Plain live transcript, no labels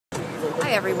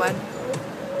Hi everyone.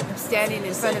 I'm standing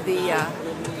in front of the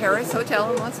Paris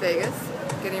Hotel in Las Vegas,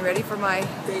 getting ready for my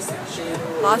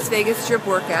Las Vegas strip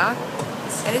workout.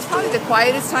 And it's probably the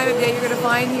quietest time of day you're going to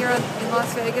find here in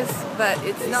Las Vegas, but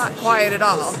it's not quiet at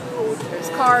all. There's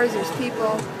cars, there's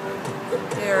people.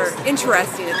 They're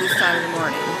interesting at this time of the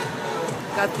morning.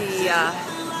 Got the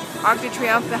Arc de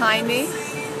Triomphe behind me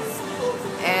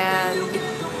and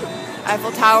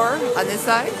Eiffel Tower on this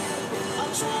side.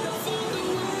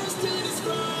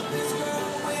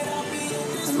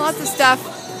 And lots of stuff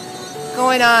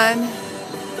going on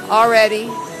already.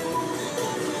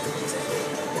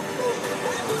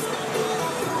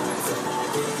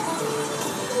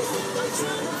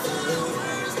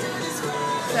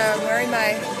 So I'm wearing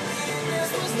my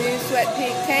new Sweat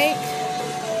Peak tank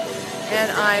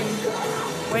and I'm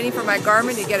waiting for my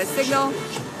Garmin to get a signal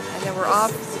and then we're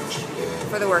off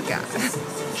for the workout.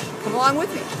 Come along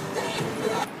with me.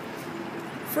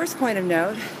 First point of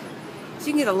note is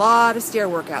you can get a lot of stair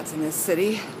workouts in this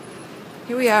city.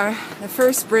 Here we are, the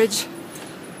first bridge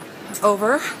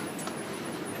over.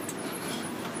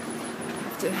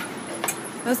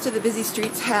 Most of the busy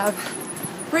streets have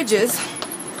bridges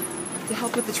to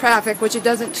help with the traffic, which it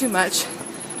doesn't too much.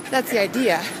 That's the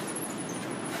idea.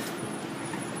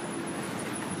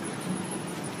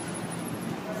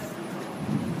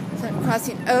 So I'm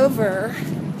crossing over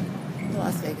the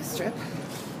Las Vegas Strip.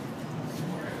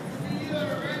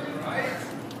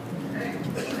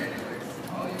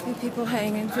 Few people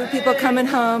hanging, few people coming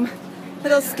home. A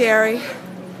little scary,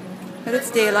 but it's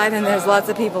daylight and there's lots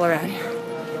of people around here.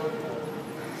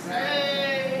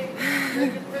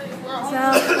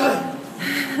 So,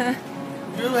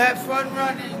 you had fun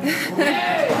running.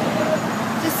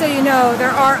 Just so you know,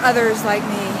 there are others like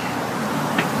me.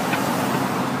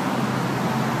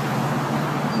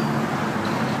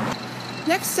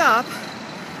 Next stop,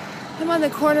 I'm on the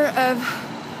corner of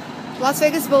Las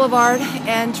Vegas Boulevard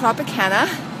and Tropicana,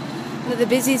 one of the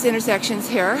busiest intersections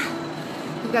here.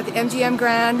 We've got the MGM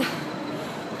Grand,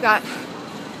 we've got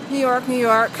New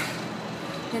York,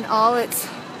 in all its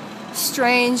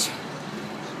strange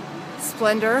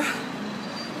splendor.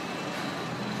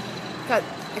 Got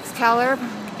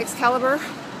Excalibur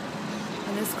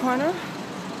in this corner.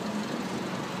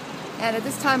 And at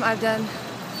this time I've done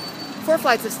 4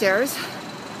 flights of stairs,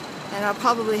 and I'll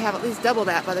probably have at least double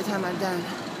that by the time I'm done.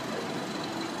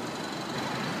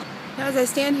 Now as I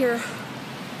stand here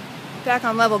back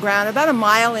on level ground, about a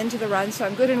mile into the run, so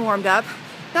I'm good and warmed up.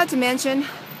 Not to mention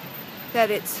that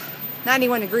it's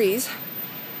 91 degrees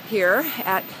here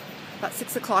at about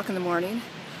 6 o'clock in the morning.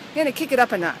 I'm going to kick it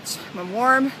up a notch. I'm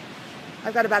warm.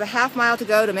 I've got about a half mile to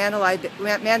go to Mandalay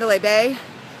Bay.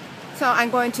 So I'm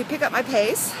going to pick up my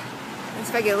pace and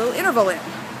see if I get a little interval in.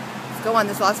 Let's go on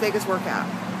this Las Vegas workout.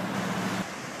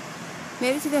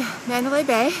 Made it to the Mandalay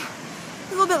Bay.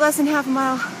 A little bit less than half a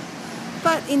mile,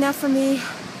 but enough for me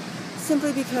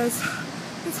simply because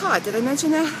it's hot. Did I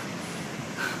mention that?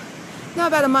 Now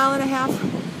about a mile and a half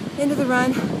into the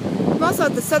run. I'm also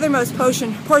at the southernmost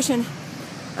portion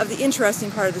of the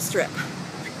interesting part of the strip.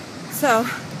 So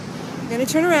I'm going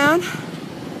to turn around,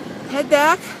 head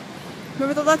back.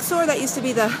 Remember the Luxor? That used to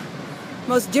be the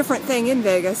most different thing in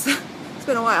Vegas. It's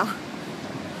been a while.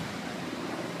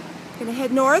 I'm going to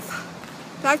head north,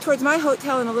 back towards my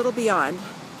hotel and a little beyond.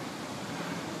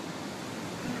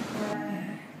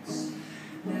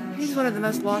 Here's one of the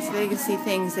most Las Vegas-y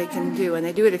things they can do, and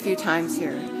they do it a few times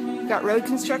here. You've got road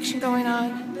construction going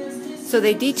on, so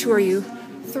they detour you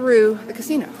through the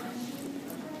casino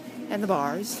and the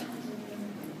bars.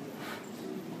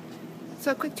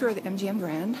 So a quick tour of the MGM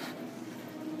Grand.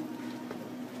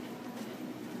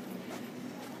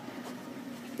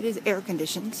 It is air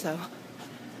conditioned, so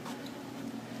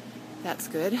that's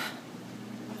good.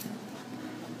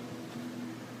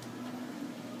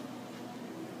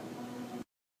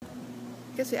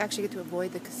 I guess we actually get to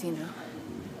avoid the casino.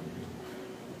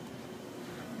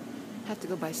 Have to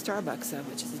go by Starbucks though,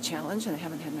 which is a challenge, and I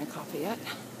haven't had my coffee yet.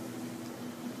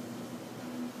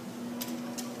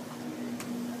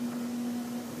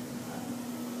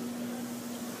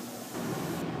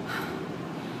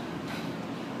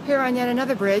 Here on yet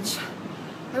another bridge.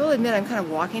 I will admit I'm kind of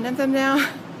walking at them now,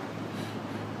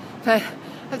 but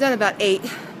I've done about 8,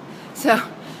 so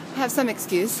I have some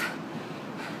excuse.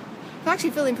 I'm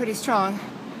actually feeling pretty strong.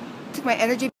 Took my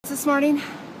energy this morning,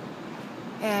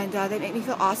 and they make me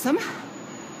feel awesome.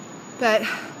 But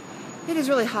it is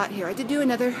really hot here. I did do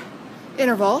another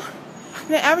interval,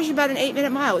 and I averaged about an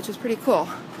 8-minute mile, which was pretty cool.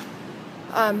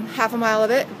 Half a mile of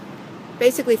it,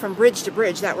 basically from bridge to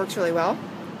bridge. That works really well.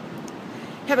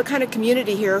 Have a kind of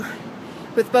community here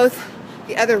with both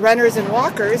the other runners and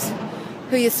walkers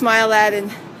who you smile at and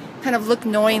kind of look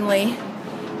knowingly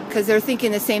because they're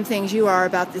thinking the same things you are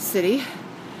about this city.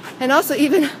 And also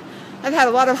even, I've had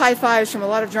a lot of high fives from a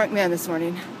lot of drunk men this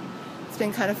morning. It's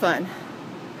been kind of fun.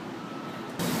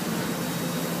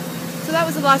 So that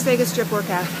was the Las Vegas Strip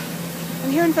workout.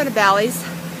 I'm here in front of Bally's.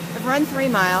 I've run 3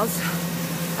 miles.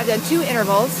 I've done 2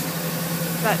 intervals,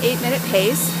 about 8-minute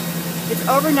pace. It's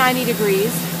over 90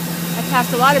 degrees. I've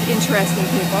passed a lot of interesting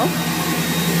people.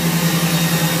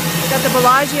 Got the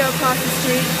Bellagio across the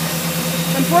street.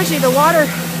 Unfortunately, the water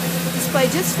display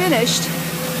just finished.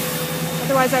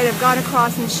 Otherwise, I'd have gone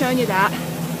across and shown you that.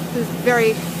 It was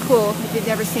very cool if you've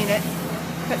never seen it.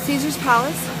 Got Caesar's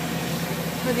Palace,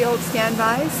 one of the old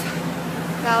standbys.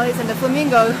 Bally's, and the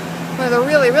Flamingo, one of the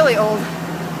really, really old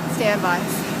standbys.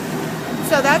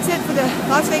 So that's it for the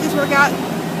Las Vegas workout.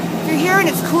 If you're here and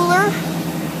it's cooler,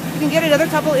 you can get another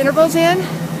couple intervals in.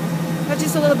 I'm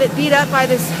just a little bit beat up by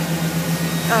this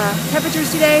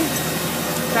temperatures today,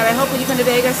 but I hope when you come to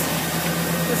Vegas,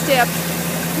 you'll stay up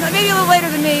maybe a little later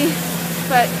than me,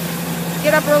 but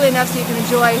get up early enough so you can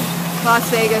enjoy Las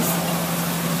Vegas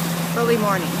early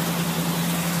morning.